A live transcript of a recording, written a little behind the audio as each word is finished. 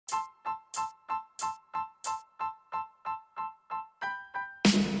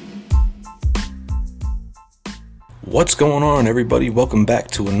What's going on, everybody? Welcome back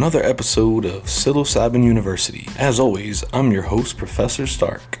to another episode of Psilocybin University. As always, I'm your host, Professor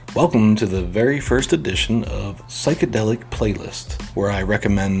Stark. Welcome to the very first edition of Psychedelic Playlist, where I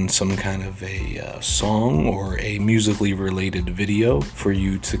recommend some kind of a song or a musically related video for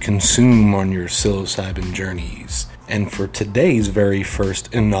you to consume on your psilocybin journeys. And for today's very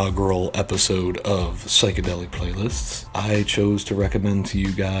first inaugural episode of Psychedelic Playlists, I chose to recommend to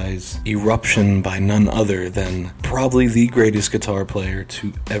you guys Eruption by none other than probably the greatest guitar player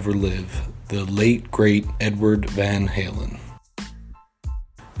to ever live, the late, great Edward Van Halen.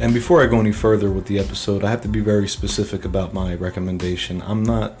 And before I go any further with the episode, I have to be very specific about my recommendation. I'm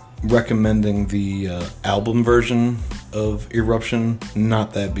not recommending the album version of Eruption,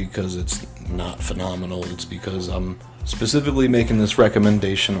 not that because it's not phenomenal, it's because I'm specifically making this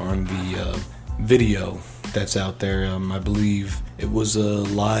recommendation on the video that's out there. I believe it was a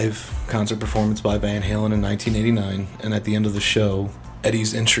live concert performance by Van Halen in 1989, and at the end of the show,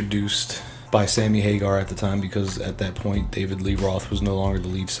 Eddie's introduced by Sammy Hagar at the time, because at that point David Lee Roth was no longer the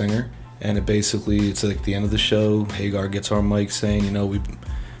lead singer. And it's like the end of the show, Hagar gets on mic saying,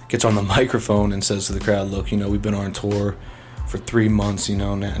 gets on the microphone and says to the crowd, look, we've been on tour for 3 months,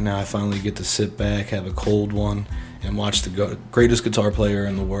 now I finally get to sit back, have a cold one, and watch the greatest guitar player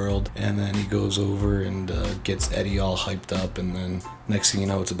in the world. And then he goes over and gets Eddie all hyped up, and then next thing you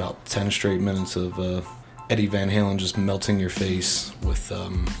know, it's about 10 straight minutes of Eddie Van Halen just melting your face with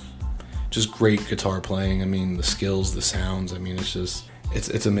just great guitar playing. The skills, the sounds,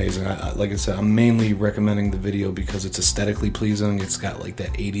 it's amazing. Like I said, I'm mainly recommending the video because it's aesthetically pleasing. It's got like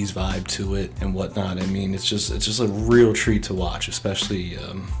that 80s vibe to it and whatnot. It's just a real treat to watch, especially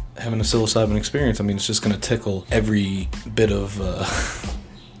having a psilocybin experience. It's just gonna tickle every bit of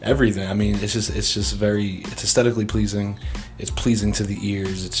everything. It's aesthetically pleasing. It's pleasing to the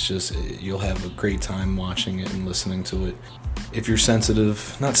ears. You'll have a great time watching it and listening to it. If you're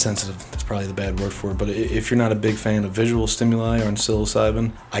not sensitive, that's probably the bad word for it, but if you're not a big fan of visual stimuli on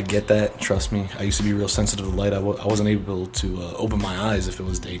psilocybin, I get that, trust me. I used to be real sensitive to light. I wasn't able to open my eyes if it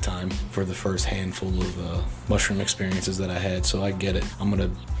was daytime for the first handful of mushroom experiences that I had, so I get it. I'm going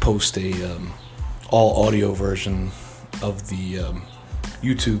to post a all audio version of the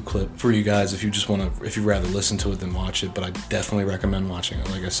YouTube clip for you guys if you'd rather listen to it than watch it, but I definitely recommend watching it.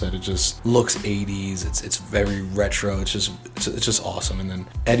 Like I said, it just looks 80s, it's very retro, it's just awesome. And then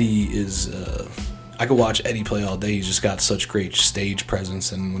Eddie is I could watch Eddie play all day. He's just got such great stage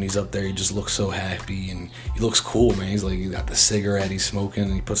presence, and when he's up there, he just looks so happy and he looks cool, man. He got the cigarette he's smoking,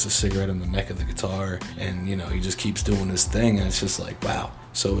 and he puts the cigarette in the neck of the guitar, and he just keeps doing his thing, and it's just like, wow.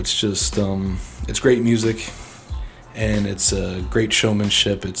 So it's just it's great music, and it's a great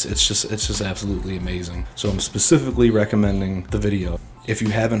showmanship. It's just absolutely amazing. So I'm specifically recommending the video. If you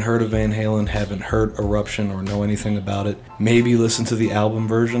haven't heard of Van Halen, haven't heard Eruption, or know anything about it, maybe listen to the album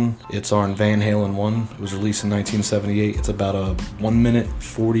version. It's on Van Halen 1. It was released in 1978. It's about a 1 minute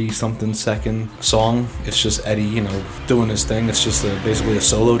 40-something second song. It's just Eddie, doing his thing. It's just basically a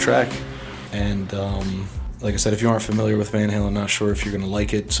solo track. And like I said, if you aren't familiar with Van Halen, not sure if you're going to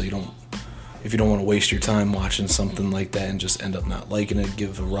like it, if you don't want to waste your time watching something like that and just end up not liking it,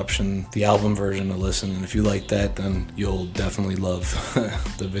 give Eruption, the album version, a listen. And if you like that, then you'll definitely love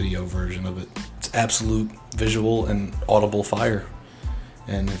the video version of it. It's absolute visual and audible fire.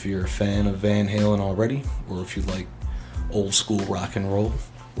 And if you're a fan of Van Halen already, or if you like old school rock and roll,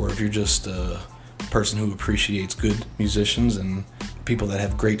 or if you're just a person who appreciates good musicians and people that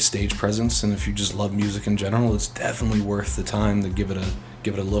have great stage presence, and if you just love music in general, it's definitely worth the time to give it a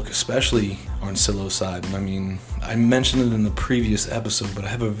look, especially on psilocybin. I mentioned it in the previous episode, but I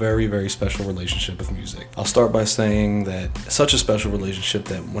have a very, very special relationship with music. I'll start by saying that such a special relationship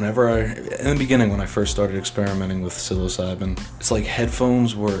that in the beginning when I first started experimenting with psilocybin, it's like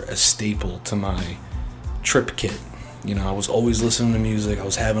headphones were a staple to my trip kit. I was always listening to music, I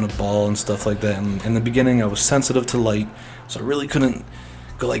was having a ball and stuff like that, and in the beginning I was sensitive to light, so I really couldn't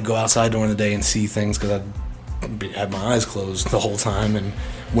go outside during the day and see things because I'd had my eyes closed the whole time and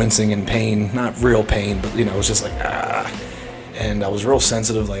wincing in pain, not real pain, but it was just like and I was real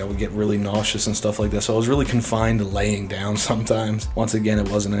sensitive, I would get really nauseous and stuff like that, so I was really confined to laying down sometimes. Once again, it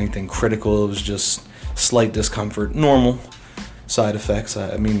wasn't anything critical, it was just slight discomfort, normal side effects.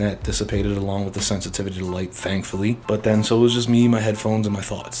 That dissipated along with the sensitivity to light, thankfully, but then so it was just me, my headphones, and my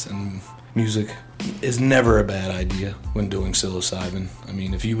thoughts. And music is never a bad idea when doing psilocybin.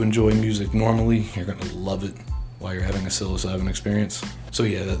 If you enjoy music normally, you're gonna love it while you're having a psilocybin experience. So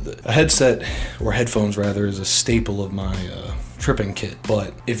yeah, a headset, or headphones rather, is a staple of my tripping kit.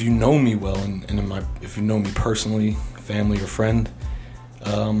 But if you know me well, and if you know me personally, family or friend,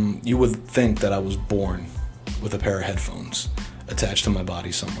 you would think that I was born with a pair of headphones attached to my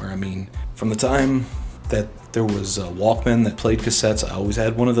body somewhere. I mean, from the time that there was a Walkman that played cassettes, I always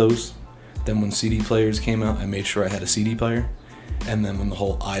had one of those. Then when CD players came out, I made sure I had a CD player. And then when the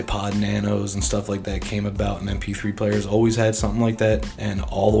whole iPod Nanos and stuff like that came about, and MP3 players, always had something like that. And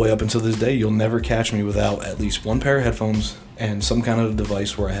all the way up until this day, you'll never catch me without at least one pair of headphones and some kind of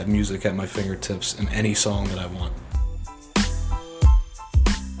device where I have music at my fingertips in any song that I want.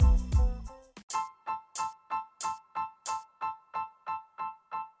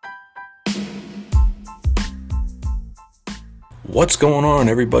 What's going on,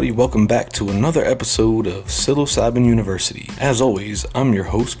 everybody? Welcome back to another episode of Psilocybin University. As always, I'm your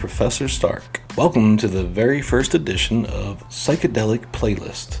host, Professor Stark. Welcome to the very first edition of Psychedelic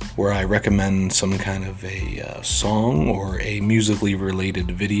Playlist, where I recommend some kind of a song or a musically related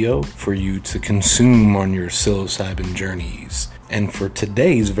video for you to consume on your psilocybin journeys. And for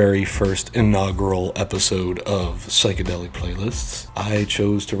today's very first inaugural episode of Psychedelic Playlists, I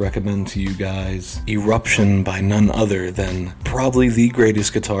chose to recommend to you guys Eruption by none other than probably the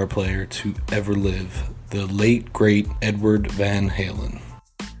greatest guitar player to ever live, the late, great Edward Van Halen.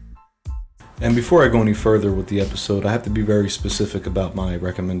 And before I go any further with the episode, I have to be very specific about my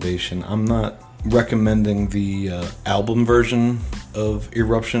recommendation. I'm not recommending the album version of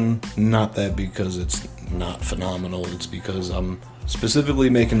Eruption, not that because it's not phenomenal, it's because I'm specifically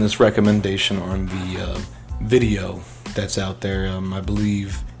making this recommendation on the video that's out there. I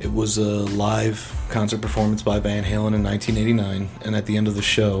believe it was a live concert performance by Van Halen in 1989, and at the end of the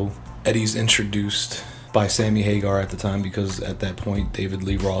show, Eddie's introduced by Sammy Hagar at the time, because at that point David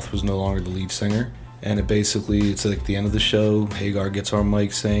Lee Roth was no longer the lead singer. And it's like the end of the show, Hagar gets on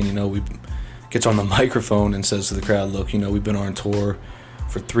mic saying, gets on the microphone and says to the crowd, look, we've been on tour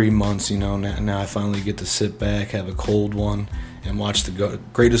for 3 months, now I finally get to sit back, have a cold one, and watch the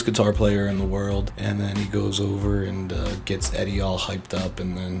greatest guitar player in the world. And then he goes over and gets Eddie all hyped up,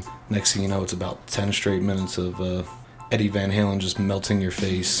 and then next thing you know, it's about 10 straight minutes of Eddie Van Halen just melting your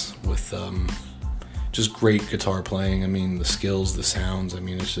face with just great guitar playing. I mean, the skills, the sounds,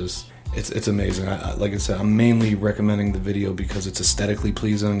 it's amazing. Like I said, I'm mainly recommending the video because it's aesthetically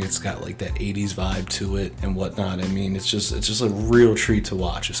pleasing. It's got like that 80s vibe to it and whatnot. I mean, it's just a real treat to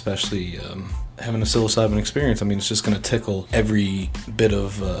watch, especially having a psilocybin experience. I mean, it's just going to tickle every bit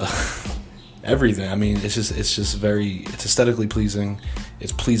of everything. I mean, it's aesthetically pleasing.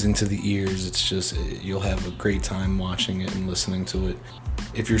 It's pleasing to the ears. You'll have a great time watching it and listening to it.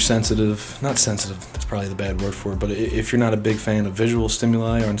 If you're not sensitive, that's probably the bad word for it, but if you're not a big fan of visual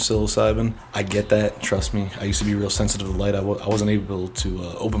stimuli on psilocybin, I get that, trust me. I used to be real sensitive to light. I wasn't able to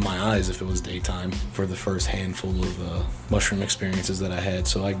open my eyes if it was daytime for the first handful of mushroom experiences that I had,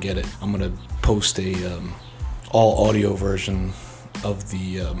 so I get it. I'm going to post a all audio version of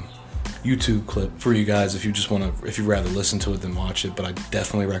the YouTube clip for you guys if you'd rather listen to it than watch it, but I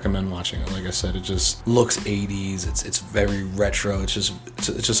definitely recommend watching it. Like I said, it just looks 80s, it's very retro, it's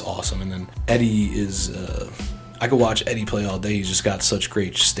just awesome. And then Eddie is I could watch Eddie play all day. He's just got such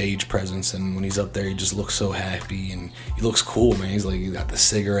great stage presence, and when he's up there, he just looks so happy, and he looks cool, man. He got the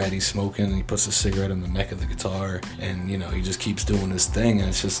cigarette, he's smoking, and he puts the cigarette in the neck of the guitar, and he just keeps doing his thing, and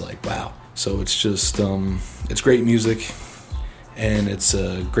it's just like, wow. So it's just it's great music, and it's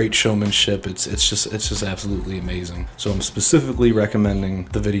great showmanship. It's just absolutely amazing. So I'm specifically recommending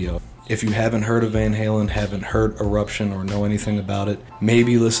the video. If you haven't heard of Van Halen, haven't heard Eruption, or know anything about it,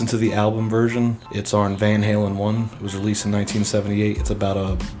 maybe listen to the album version. It's on Van Halen 1. It was released in 1978. It's about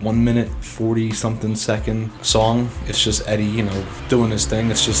a 1 minute 40-something second song. It's just Eddie, doing his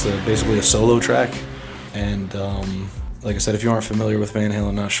thing. It's just basically a solo track. And like I said, if you aren't familiar with Van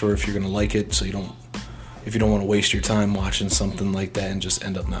Halen, not sure if you're going to like it, if you don't want to waste your time watching something like that and just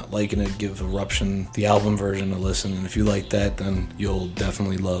end up not liking it, give Eruption, the album version, a listen. And if you like that, then you'll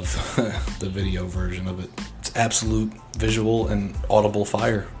definitely love the video version of it. It's absolute visual and audible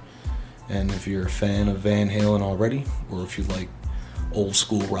fire. And if you're a fan of Van Halen already, or if you like old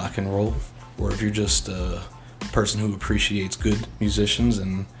school rock and roll, or if you're just a person who appreciates good musicians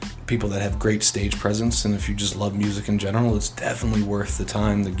and people that have great stage presence, and if you just love music in general, it's definitely worth the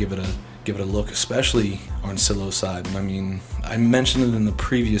time to give it a look, especially on psilocybin. I mean, I mentioned it in the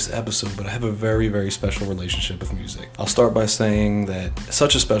previous episode, but I have a very, very special relationship with music. I'll start by saying that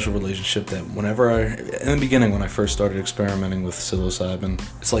such a special relationship that in the beginning when I first started experimenting with psilocybin,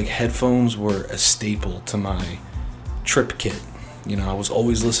 it's like headphones were a staple to my trip kit. I was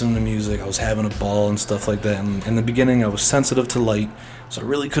always listening to music, I was having a ball and stuff like that, and in the beginning I was sensitive to light, so I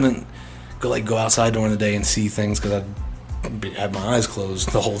really couldn't go outside during the day and see things because I'd had my eyes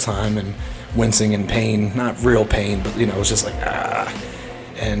closed the whole time and wincing in pain, not real pain, but it was just like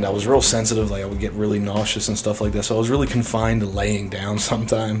and I was real sensitive, like I would get really nauseous and stuff like that, so I was really confined to laying down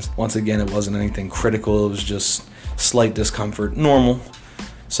sometimes. Once again, it wasn't anything critical, it was just slight discomfort, normal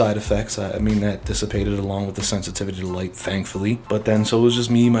side effects. I mean, that dissipated along with the sensitivity to light, thankfully. But then, so it was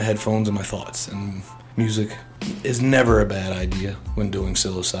just me, my headphones, and my thoughts, and music is never a bad idea when doing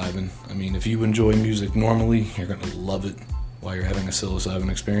psilocybin. I mean, if you enjoy music normally, you're going to love it while you're having a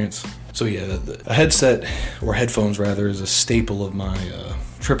psilocybin experience. So yeah, a headset, or headphones rather, is a staple of my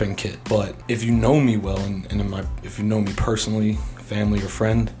tripping kit. But if you know me well, and if you know me personally, family or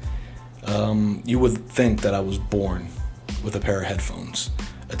friend, you would think that I was born with a pair of headphones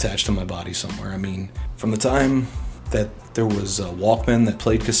attached to my body somewhere. I mean, from the time that there was a Walkman that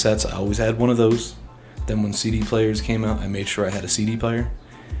played cassettes, I always had one of those. Then when CD players came out, I made sure I had a CD player.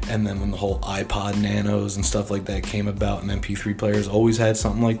 And then when the whole iPod Nanos and stuff like that came about, and MP3 players, always had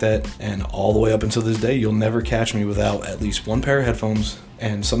something like that. And all the way up until this day, you'll never catch me without at least one pair of headphones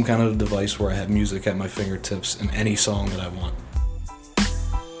and some kind of device where I have music at my fingertips and any song that I want.